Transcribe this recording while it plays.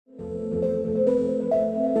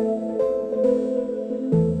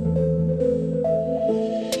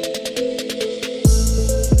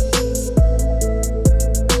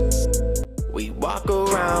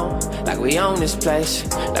this place,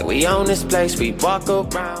 like we own this place, we walk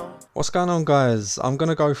around. What's going on, guys? I'm going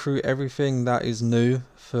to go through everything that is new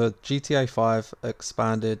for GTA 5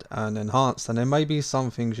 expanded and enhanced, and there may be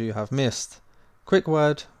some things you have missed. Quick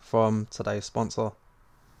word from today's sponsor.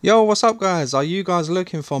 Yo, what's up, guys? Are you guys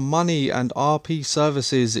looking for money and RP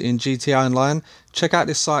services in GTA Online? Check out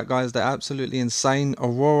this site, guys. They're absolutely insane.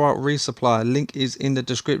 Aurora Resupply. Link is in the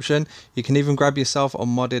description. You can even grab yourself a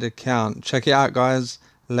modded account. Check it out, guys.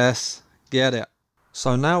 Let's get it.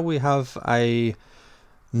 So now we have a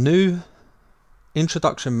new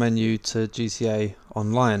introduction menu to GTA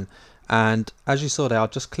Online, and as you saw there, I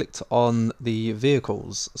just clicked on the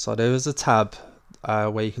vehicles. So there is a tab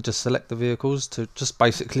where you can just select the vehicles to just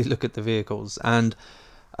basically look at the vehicles, and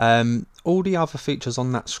all the other features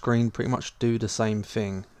on that screen pretty much do the same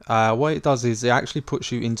thing. What it does is it actually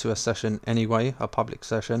puts you into a session anyway, a public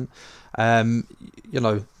session. You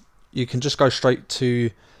know, you can just go straight to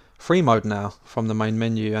free mode now from the main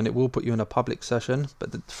menu, and it will put you in a public session,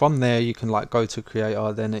 but from there you can like go to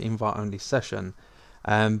creator, then an invite only session.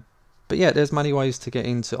 But yeah, there's many ways to get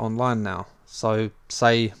into online now. So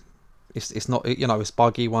say it's not, you know, it's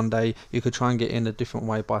buggy one day, you could try and get in a different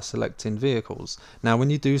way by selecting vehicles. Now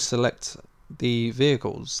when you do select the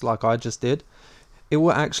vehicles like I just did, it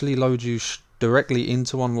will actually load you directly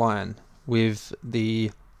into online with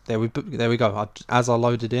the there we go. As I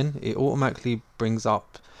loaded in, it automatically brings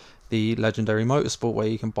up the legendary motorsport where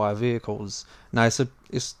you can buy vehicles. Now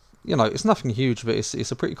it's you know, it's nothing huge, but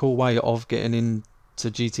it's a pretty cool way of getting into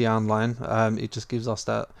GTA Online. It just gives us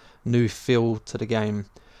that new feel to the game.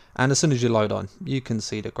 And as soon as you load on, you can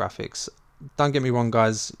see the graphics. Don't get me wrong,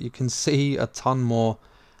 guys, you can see a ton more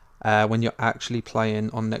when you're actually playing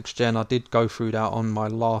on next gen. I did go through that on my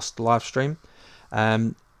last live stream.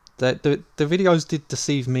 The videos did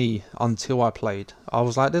deceive me until I played. I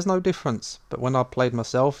was like, there's no difference, but when I played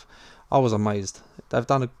myself, I was amazed. They've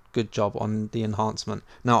done a good job on the enhancement.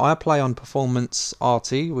 Now I play on performance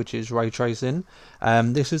RT, which is ray tracing.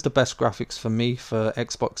 This is the best graphics for me for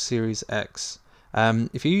Xbox Series X.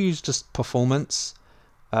 If you use just performance,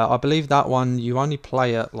 I believe that one you only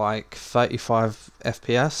play at like 35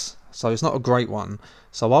 FPS, so it's not a great one.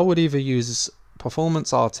 So I would either use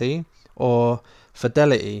performance RT or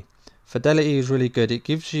fidelity. Fidelity is really good. It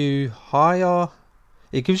gives you higher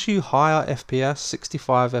FPS,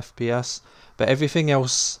 65 FPS, but everything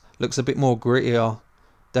else looks a bit more grittier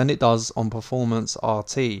than it does on performance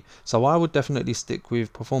RT. So I would definitely stick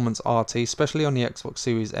with performance RT, especially on the Xbox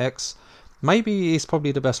Series X. Maybe it's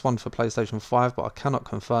probably the best one for PlayStation 5, but I cannot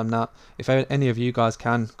confirm that. If any of you guys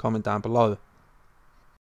can, comment down below.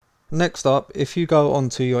 Next up, if you go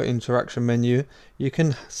onto your interaction menu, you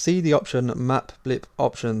can see the option map blip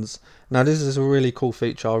options. Now this is a really cool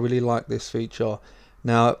feature. I really like this feature.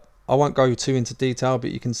 Now I won't go too into detail,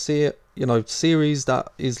 but you can see it, you know, series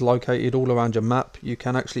that is located all around your map, you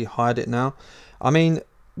can actually hide it now. I mean,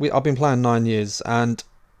 I've been playing 9 years, and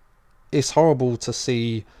it's horrible to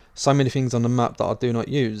see so many things on the map that I do not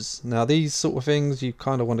use. Now these sort of things you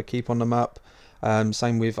kind of want to keep on the map.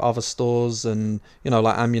 Same with other stores and, you know,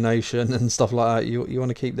 like ammunition and stuff like that. You want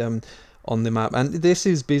to keep them on the map. And this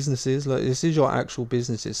is businesses, like this is your actual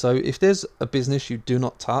businesses. So if there's a business you do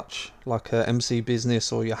not touch, like a MC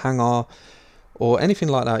business or your hangar or anything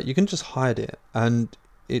like that, you can just hide it, and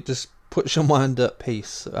it just puts your mind at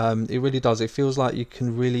peace. It really does. It feels like you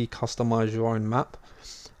can really customize your own map.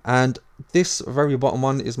 And this very bottom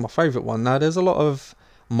one is my favorite one. Now there's a lot of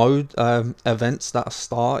mode events that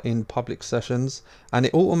start in public sessions, and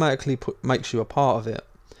it automatically makes you a part of it.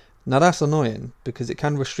 Now that's annoying because it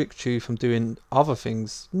can restrict you from doing other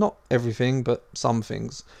things, not everything but some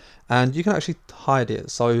things, and you can actually hide it.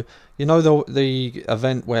 So you know the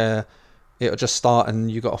event where it'll just start and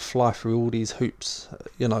you got to fly through all these hoops,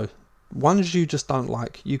 you know, ones you just don't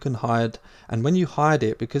like, you can hide. And when you hide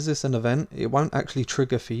it, because it's an event, it won't actually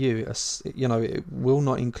trigger for you. You know, it will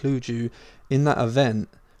not include you in that event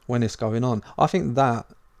when it's going on. I think that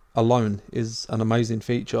alone is an amazing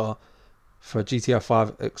feature for GTA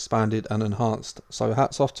 5 expanded and enhanced. So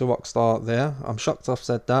hats off to Rockstar there. I'm shocked I've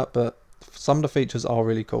said that, but some of the features are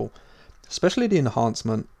really cool, especially the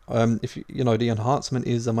enhancement. If you know, the enhancement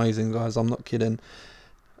is amazing, guys. I'm not kidding.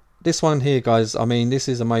 This one here, guys, I mean, this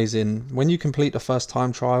is amazing. When you complete the first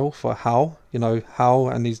time trial for Hal, you know, Hal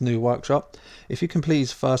and his new workshop, if you complete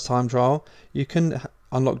his first time trial, you can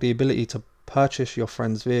unlock the ability to purchase your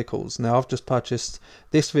friend's vehicles. Now I've just purchased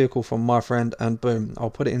this vehicle from my friend, and boom,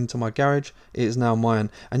 I'll put it into my garage. It is now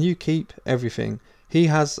mine, and you keep everything. He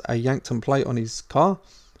has a Yankton plate on his car.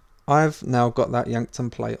 I've now got that Yankton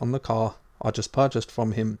plate on the car I just purchased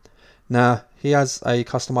from him. Now he has a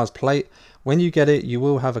customized plate. When you get it, you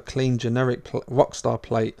will have a clean generic Rockstar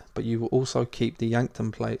plate, but you will also keep the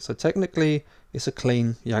Yankton plate. So technically it's a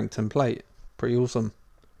clean Yankton plate. Pretty awesome.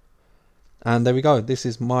 And there we go, this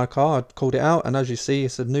is my car. I called it out, and as you see,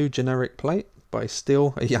 it's a new generic plate, but it's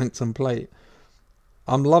still a Yankton plate.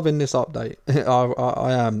 I'm loving this update.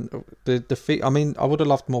 I am. I mean, I would have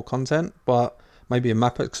loved more content, but maybe a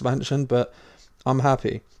map expansion, but I'm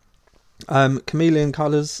happy. Chameleon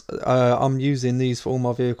colors, I'm using these for all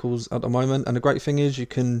my vehicles at the moment, and the great thing is you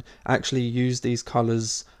can actually use these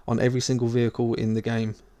colors on every single vehicle in the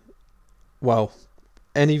game. Well,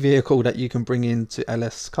 any vehicle that you can bring into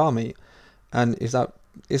LS Car Meet, and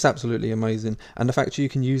it's absolutely amazing. And the fact you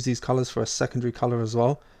can use these colors for a secondary color as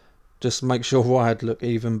well just makes your ride look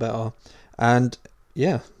even better. And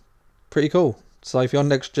yeah, pretty cool. So if you're on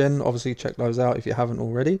next gen, obviously check those out if you haven't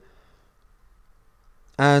already.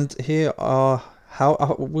 And here are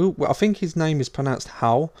I think his name is pronounced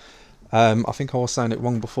Hal. I think I was saying it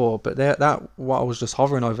wrong before, but what I was just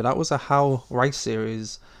hovering over, that was a Hal race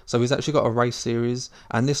series. So he's actually got a race series,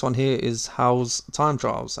 and this one here is Hal's time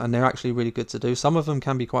trials, and they're actually really good to do. Some of them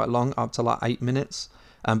can be quite long, up to like 8 minutes,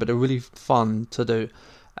 but they're really fun to do.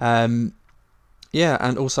 Yeah,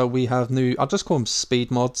 and also we have new, I'll just call them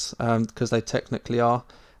speed mods, because they technically are,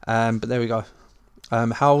 but there we go.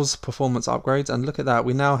 Hal's performance upgrades, and look at that,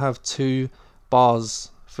 we now have 2 bars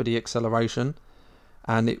for the acceleration,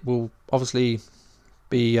 and it will obviously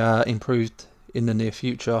be improved in the near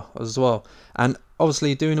future as well. And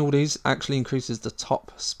obviously doing all these actually increases the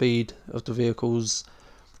top speed of the vehicles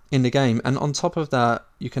in the game, and on top of that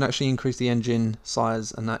you can actually increase the engine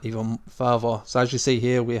size and that even further. So as you see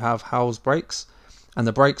here, we have Hal's brakes, and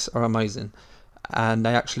the brakes are amazing, and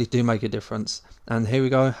they actually do make a difference. And here we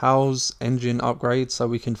go, Hal's engine upgrade, so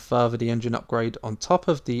we can further the engine upgrade on top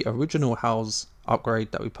of the original Hal's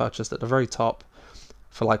upgrade that we purchased at the very top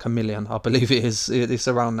for like $1 million, I believe it is. It's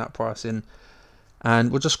around that pricing.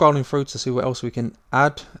 And we're just scrolling through to see what else we can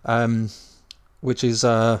add, which is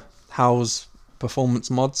Hal's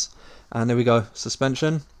performance mods. And there we go,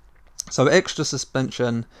 suspension. So extra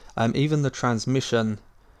suspension, even the transmission,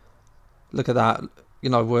 look at that, you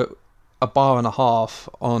know, we're 1.5 bars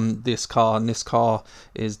on this car, and this car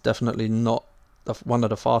is definitely not one of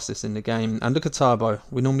the fastest in the game. And look at turbo,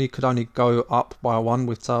 we normally could only go up by 1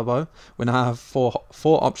 with turbo. We now have four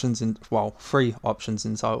options in, well, 3 options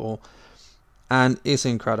in total, and it's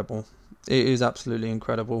incredible. It is absolutely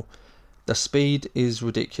incredible. The speed is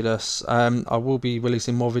ridiculous. I will be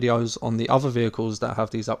releasing more videos on the other vehicles that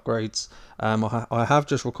have these upgrades. I have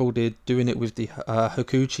just recorded doing it with the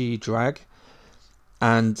Hikuchi drag,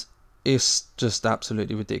 and it's just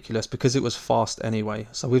absolutely ridiculous because it was fast anyway.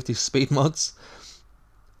 So with these speed mods,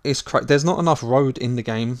 there's not enough road in the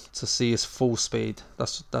game to see its full speed.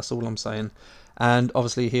 That's all I'm saying. And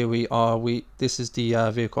obviously here we are, this is the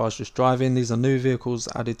vehicle I was just driving. These are new vehicles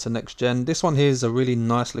added to next gen. This one here is a really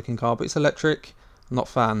nice looking car, but it's electric. I'm not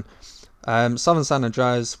a fan. Southern San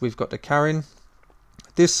Andreas, we've got the Karin.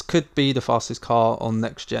 This could be the fastest car on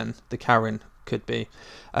next gen. The Karin could be.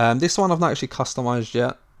 This one I've not actually customized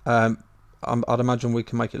yet. I'd imagine we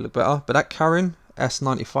can make it look better, but that Karin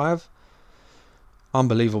S95,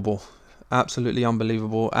 unbelievable, absolutely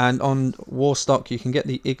unbelievable. And on Warstock you can get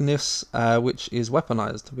the Ignis, which is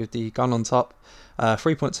weaponized with the gun on top,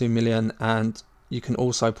 3.2 million, and you can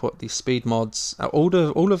also put the speed mods,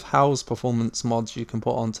 all of Hal's performance mods you can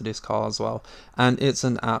put onto this car as well, and it's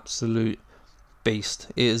an absolute beast.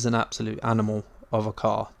 It is an absolute animal of a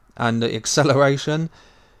car, and the acceleration,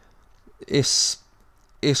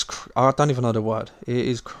 I don't even know the word. It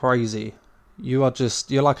is crazy. You're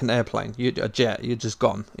like an airplane, a jet, you're just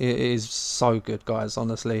gone. It is so good, guys,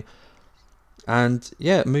 honestly. And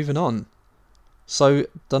yeah, moving on. So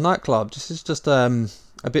the nightclub, this is just a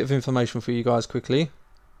bit of information for you guys quickly.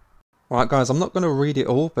 Right guys, I'm not going to read it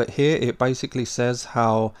all, but here it basically says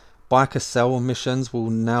how biker sell missions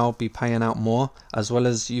will now be paying out more, as well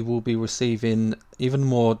as you will be receiving even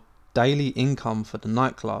more daily income for the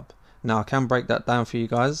nightclub. Now I can break that down for you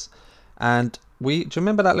guys. And do you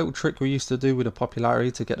remember that little trick we used to do with the popularity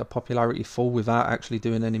to get the popularity full without actually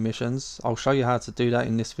doing any missions? I'll show you how to do that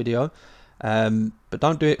in this video. But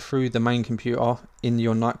don't do it through the main computer in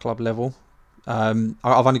your nightclub level. I've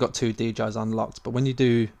only got 2 DJs unlocked, but when you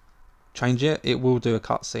do change it, it will do a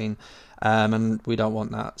cutscene, and we don't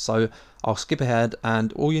want that. So I'll skip ahead,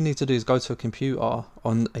 and all you need to do is go to a computer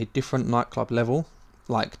on a different nightclub level,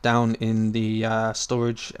 like down in the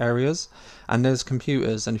storage areas, and there's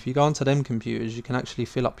computers, and if you go onto them computers you can actually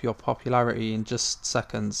fill up your popularity in just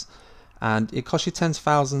seconds, and it costs you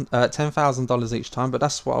 $10,000 each time, but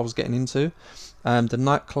that's what I was getting into. The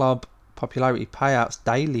nightclub popularity payouts,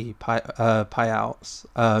 daily payouts,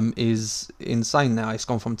 is insane now. It's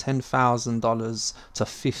gone from $10,000 to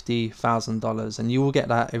 $50,000, and you will get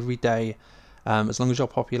that every day, as long as your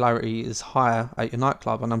popularity is higher at your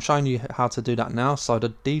nightclub. And I'm showing you how to do that now. So the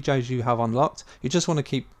DJs you have unlocked, you just want to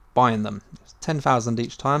keep buying them. It's 10,000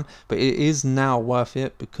 each time, but it is now worth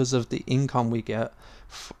it because of the income we get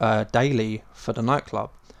daily for the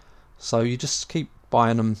nightclub. So you just keep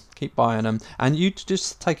buying them, and you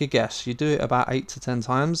just take a guess. You do it about 8 to 10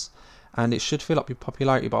 times, and it should fill up your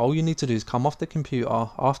popularity. But all you need to do is come off the computer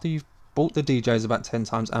after you've bought the DJs about 10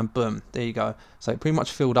 times, and boom, there you go. So it pretty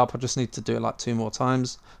much filled up. I just need to do it like 2 more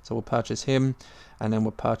times. So we'll purchase him, and then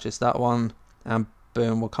we'll purchase that one, and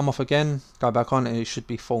boom, we'll come off again, go back on, and it should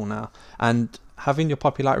be full now. And having your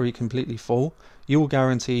popularity completely full, you will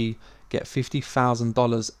guarantee get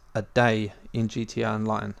 $50,000 a day in GTA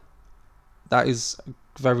Online. That is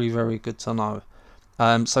very, very good to know.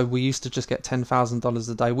 So we used to just get $10,000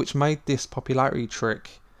 a day, which made this popularity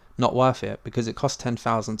trick not worth it, because it costs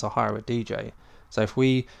 $10,000 to hire a DJ. So if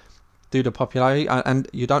we do the popularity, and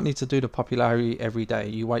you don't need to do the popularity every day,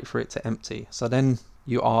 you wait for it to empty, so then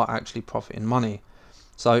you are actually profiting money.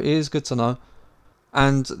 So it is good to know.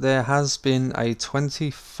 And there has been a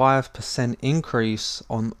 25% increase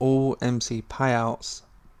on all MC payouts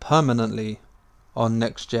permanently on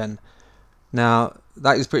next gen. Now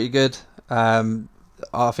that is pretty good. I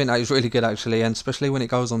think that is really good actually, and especially when it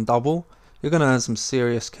goes on double, you're going to earn some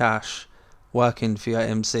serious cash working for your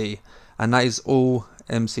MC, and that is all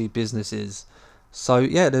MC businesses. So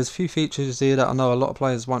yeah, there's a few features here that I know a lot of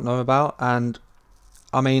players won't know about, and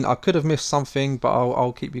I mean, I could have missed something, but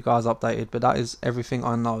I'll keep you guys updated. But that is everything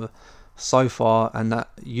I know so far, and that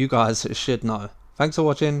you guys should know. Thanks for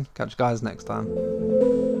watching. Catch you guys next time.